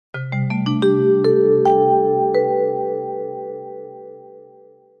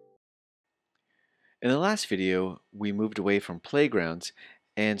In the last video, we moved away from playgrounds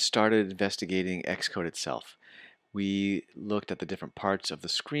and started investigating Xcode itself. We looked at the different parts of the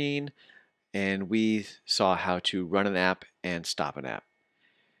screen and we saw how to run an app and stop an app.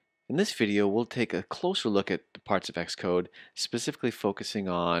 In this video, we'll take a closer look at the parts of Xcode, specifically focusing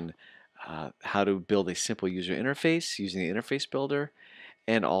on how to build a simple user interface using the interface builder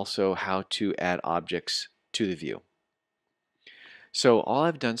and also how to add objects to the view. So all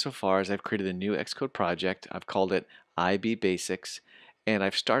I've done so far is I've created a new Xcode project. I've called it IB Basics, and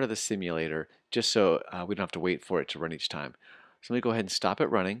I've started the simulator just so we don't have to wait for it to run each time. So let me go ahead and stop it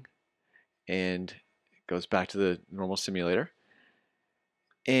running, and it goes back to the normal simulator.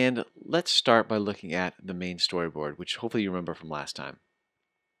 And let's start by looking at the main storyboard, which hopefully you remember from last time.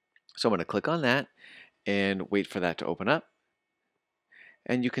 So I'm going to click on that and wait for that to open up.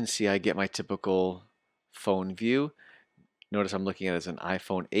 And you can see I get my typical phone view. Notice I'm looking at it as an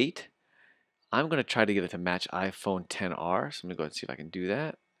iPhone 8. I'm going to try to get it to match iPhone XR. So I'm going to go ahead and see if I can do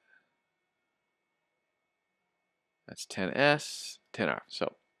that. That's XS, XR.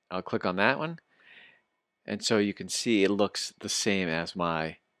 So I'll click on that one. And so you can see it looks the same as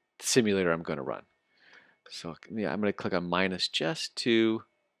my simulator I'm going to run. So yeah, I'm going to click on minus just to.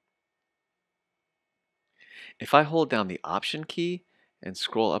 If I hold down the Option key and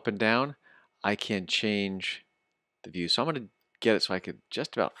scroll up and down, I can change the view. So I'm going to get it so I could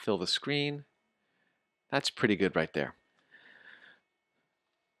just about fill the screen. That's pretty good right there.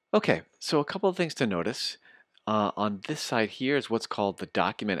 Okay, so a couple of things to notice. On this side here is what's called the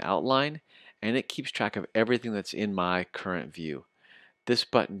document outline, and it keeps track of everything that's in my current view. This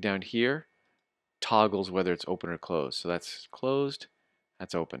button down here toggles whether it's open or closed. So that's closed,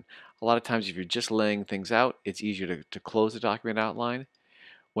 that's open. A lot of times if you're just laying things out, it's easier to close the document outline.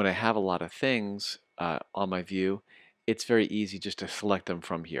 When I have a lot of things on my view, it's very easy just to select them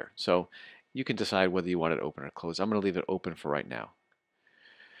from here. So you can decide whether you want it open or closed. I'm going to leave it open for right now.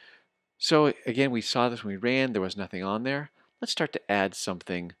 So again, we saw this when we ran, there was nothing on there. Let's start to add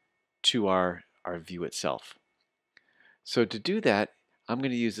something to our view itself. So to do that, I'm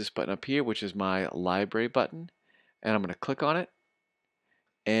going to use this button up here, which is my library button, and I'm going to click on it.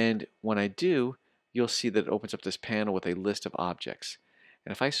 And when I do, you'll see that it opens up this panel with a list of objects.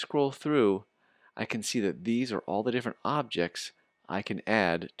 And if I scroll through, I can see that these are all the different objects I can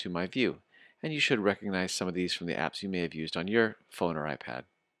add to my view. And you should recognize some of these from the apps you may have used on your phone or iPad.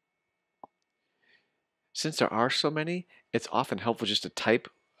 Since there are so many, it's often helpful just to type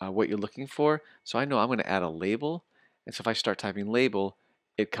what you're looking for. So I know I'm going to add a label. And so if I start typing label,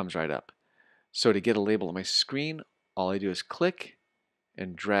 it comes right up. So to get a label on my screen, all I do is click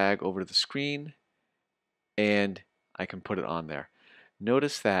and drag over to the screen, and I can put it on there.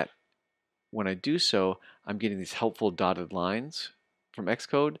 Notice that when I do so, I'm getting these helpful dotted lines from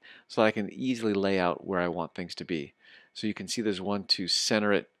Xcode so that I can easily lay out where I want things to be. So you can see there's one to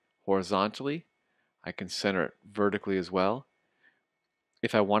center it horizontally. I can center it vertically as well.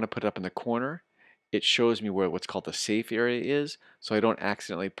 If I want to put it up in the corner, it shows me where what's called the safe area is, so I don't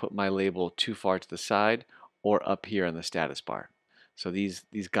accidentally put my label too far to the side or up here in the status bar. So these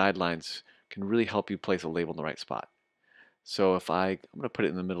guidelines can really help you place a label in the right spot. So if I'm going to put it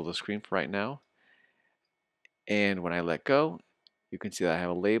in the middle of the screen for right now, and when I let go, you can see that I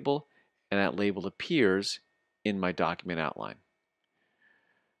have a label, and that label appears in my document outline.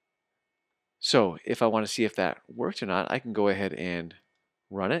 So if I want to see if that worked or not, I can go ahead and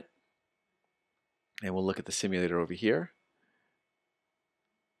run it. And we'll look at the simulator over here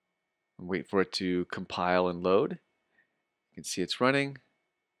and wait for it to compile and load. You can see it's running.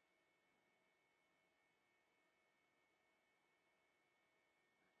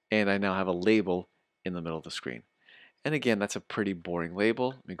 And I now have a label in the middle of the screen. And again, that's a pretty boring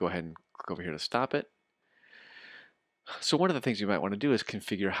label. Let me go ahead and click over here to stop it. So one of the things you might want to do is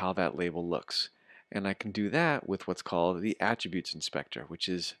configure how that label looks. And I can do that with what's called the Attributes Inspector, which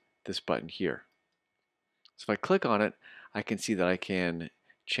is this button here. So if I click on it, I can see that I can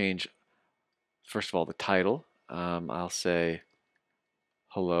change, first of all, the title. I'll say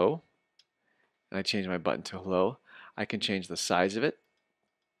hello, and I change my button to hello. I can change the size of it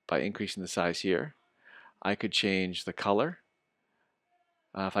by increasing the size here. I could change the color.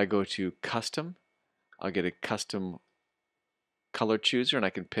 If I go to custom, I'll get a custom color chooser, and I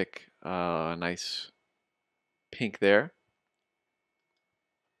can pick a nice pink there.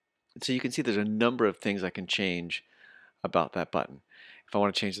 And so you can see there's a number of things I can change about that button. If I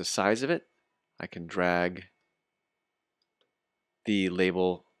want to change the size of it, I can drag the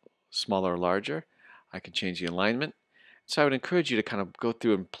label smaller or larger. I can change the alignment. So I would encourage you to kind of go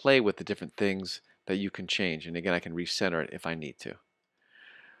through and play with the different things that you can change. And again, I can recenter it if I need to.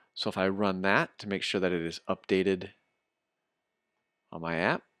 So if I run that to make sure that it is updated on my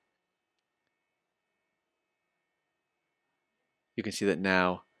app, you can see that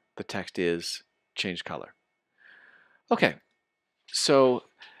now the text is changed color. Okay, so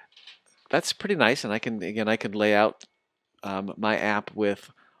that's pretty nice, and I can lay out my app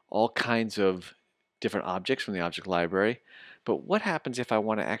with all kinds of different objects from the object library. But what happens if I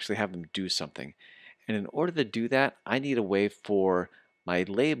want to actually have them do something? And in order to do that, I need a way for my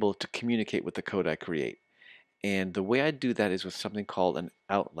label to communicate with the code I create. And the way I do that is with something called an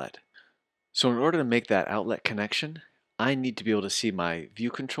outlet. So in order to make that outlet connection, I need to be able to see my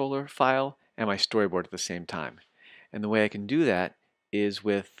view controller file and my storyboard at the same time. And the way I can do that is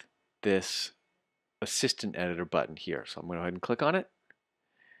with this assistant editor button here. So I'm going to go ahead and click on it.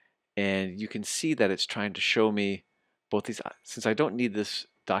 And you can see that it's trying to show me both these. Since I don't need this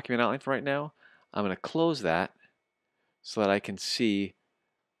document outline for right now, I'm going to close that so that I can see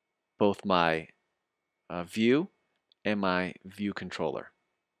both my view and my view controller.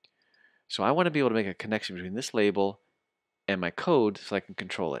 So I want to be able to make a connection between this label and my code so I can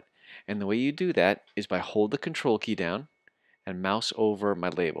control it. And the way you do that is by hold the control key down and mouse over my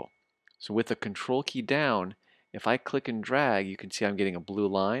label. So with the control key down, if I click and drag, you can see I'm getting a blue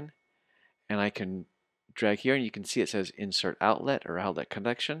line, and I can drag here and you can see it says insert outlet or outlet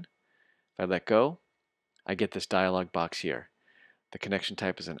connection. If I let go, I get this dialog box here. The connection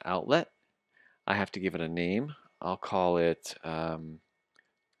type is an outlet. I have to give it a name. I'll call it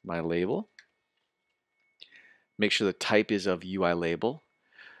my label. Make sure the type is of UI label.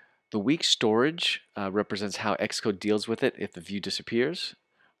 The weak storage represents how Xcode deals with it if the view disappears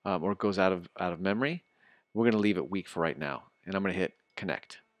or goes out of memory. We're going to leave it weak for right now, and I'm going to hit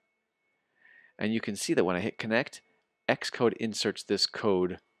connect. And you can see that when I hit connect, Xcode inserts this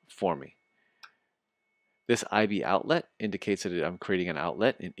code for me. This IB outlet indicates that I'm creating an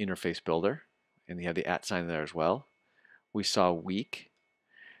outlet in Interface Builder, and you have the @ sign there as well. We saw weak,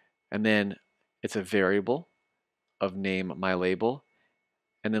 and then it's a variable of name my label.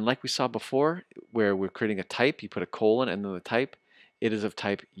 And then like we saw before, where we're creating a type, you put a colon and then the type, it is of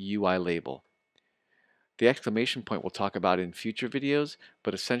type UI label. The exclamation point we'll talk about in future videos,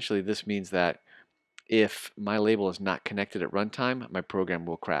 but essentially this means that if my label is not connected at runtime, my program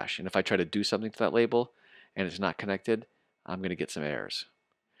will crash. And if I try to do something to that label and it's not connected, I'm going to get some errors.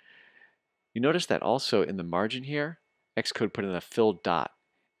 You notice that also in the margin here, Xcode put in a filled dot.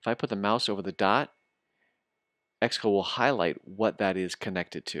 If I put the mouse over the dot, Xcode will highlight what that is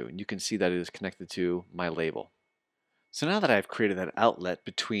connected to. And you can see that it is connected to my label. So now that I've created that outlet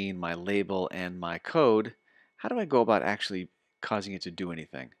between my label and my code, how do I go about actually causing it to do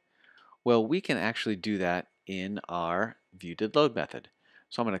anything? Well, we can actually do that in our viewDidLoad method.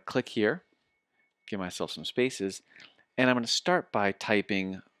 So I'm going to click here, give myself some spaces, and I'm going to start by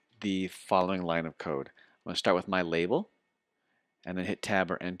typing the following line of code. I'm going to start with my label, and then hit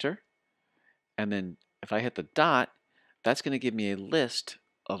Tab or Enter. And then if I hit the dot, that's going to give me a list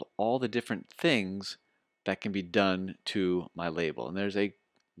of all the different things that can be done to my label. And there's a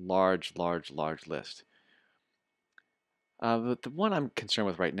large list. But the one I'm concerned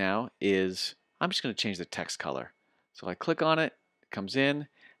with right now is I'm just going to change the text color. So if I click on it, it comes in, and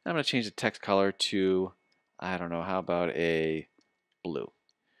I'm going to change the text color to, I don't know, how about a blue?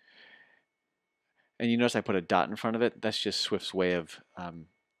 And you notice I put a dot in front of it. That's just Swift's way of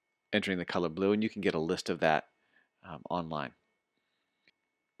entering the color blue, and you can get a list of that online.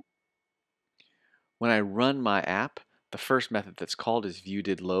 When I run my app, the first method that's called is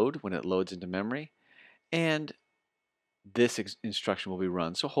viewDidLoad when it loads into memory, and this instruction will be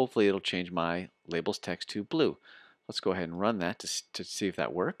run. So hopefully it'll change my label's text to blue. Let's go ahead and run that to see if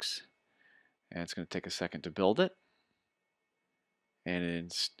that works. And it's going to take a second to build it.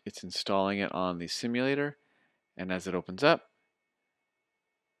 And it's installing it on the simulator. And as it opens up,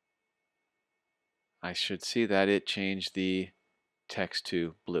 I should see that it changed the text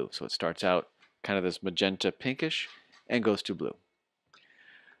to blue. So it starts out kind of this magenta pinkish and goes to blue.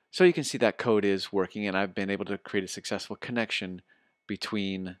 So you can see that code is working, and I've been able to create a successful connection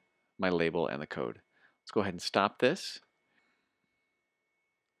between my label and the code. Let's go ahead and stop this.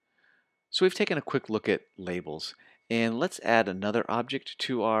 So we've taken a quick look at labels, and let's add another object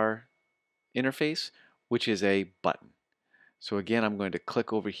to our interface, which is a button. So again, I'm going to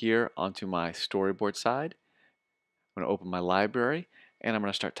click over here onto my storyboard side. I'm going to open my library, and I'm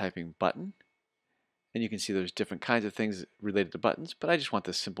going to start typing button. And you can see there's different kinds of things related to buttons, but I just want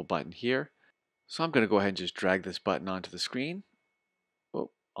this simple button here. So I'm going to go ahead and just drag this button onto the screen. Oh,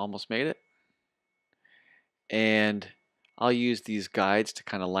 almost made it. And I'll use these guides to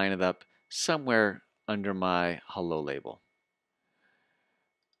kind of line it up somewhere under my hello label.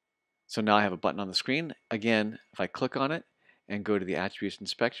 So now I have a button on the screen. Again, if I click on it and go to the Attributes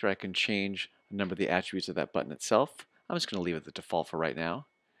Inspector, I can change a number of the attributes of that button itself. I'm just going to leave it the default for right now.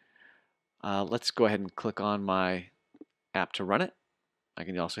 Let's go ahead and click on my app to run it. I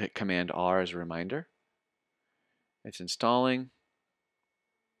can also hit Command R as a reminder. It's installing.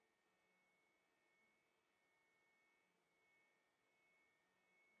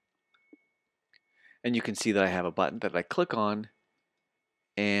 And you can see that I have a button that I click on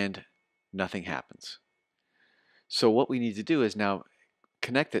and nothing happens. So what we need to do is now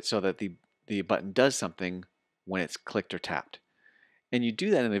connect it so that the button does something when it's clicked or tapped. And you do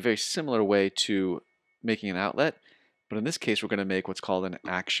that in a very similar way to making an outlet, but in this case we're going to make what's called an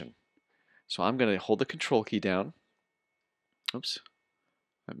action. So I'm going to hold the control key down. Oops,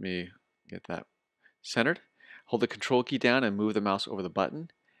 let me get that centered. Hold the control key down and move the mouse over the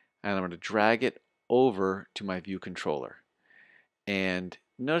button, and I'm going to drag it over to my view controller. And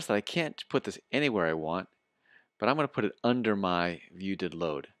notice that I can't put this anywhere I want, but I'm going to put it under my view did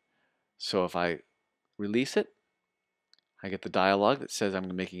load. So if I release it, I get the dialog that says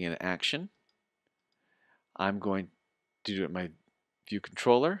I'm making an action. I'm going to do it in my view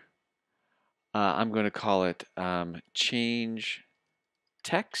controller. I'm going to call it change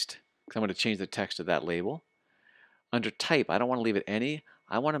text, because I'm going to change the text of that label. Under type, I don't want to leave it any.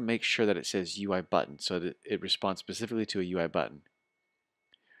 I want to make sure that it says UI button so that it responds specifically to a UI button.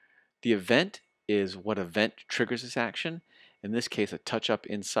 The event is what event triggers this action. In this case, a touch up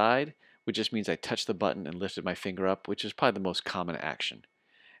inside, which just means I touched the button and lifted my finger up, which is probably the most common action.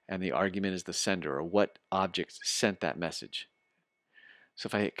 And the argument is the sender, or what object sent that message. So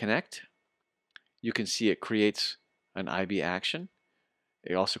if I hit connect, you can see it creates an IB action.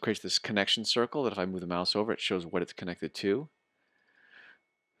 It also creates this connection circle that if I move the mouse over, it shows what it's connected to.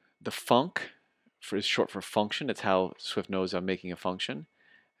 The func is short for function. It's how Swift knows I'm making a function.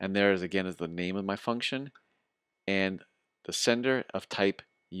 And there is again is the name of my function and the sender of type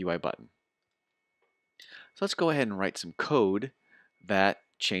UI button. So let's go ahead and write some code that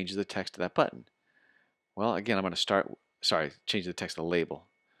changes the text of that button. Well, again, I'm going to change the text of the label.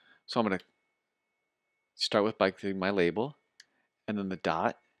 So I'm going to start with by clicking my label and then the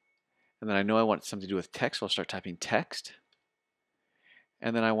dot. And then I know I want something to do with text, so I'll start typing text.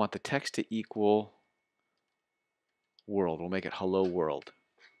 And then I want the text to equal world. We'll make it hello world.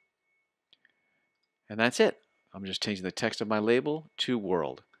 And that's it. I'm just changing the text of my label to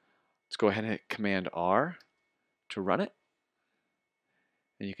world. Let's go ahead and hit Command R to run it.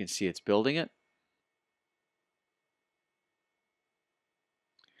 And you can see it's building it.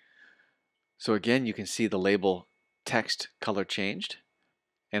 So again, you can see the label text color changed.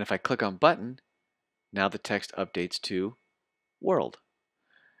 And if I click on button, now the text updates to world.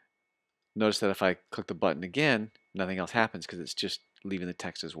 Notice that if I click the button again, nothing else happens because it's just leaving the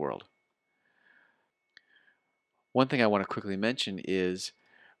text as world. One thing I want to quickly mention is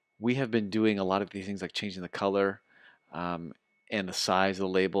we have been doing a lot of these things like changing the color and the size of the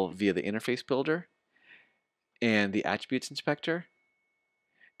label via the interface builder and the attributes inspector.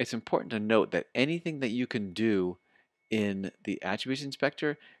 It's important to note that anything that you can do in the attributes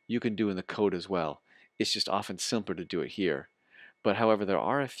inspector, you can do in the code as well. It's just often simpler to do it here. But however, there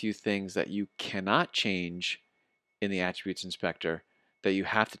are a few things that you cannot change in the attributes inspector that you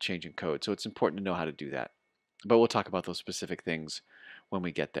have to change in code. So it's important to know how to do that. But we'll talk about those specific things when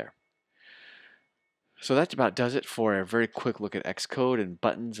we get there. So that about does it for a very quick look at Xcode and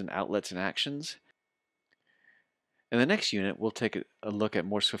buttons and outlets and actions. In the next unit, we'll take a look at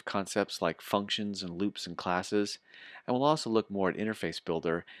more Swift concepts like functions and loops and classes, and we'll also look more at Interface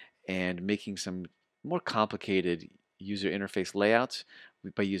Builder and making some more complicated user interface layouts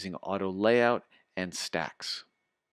by using auto layout and stacks.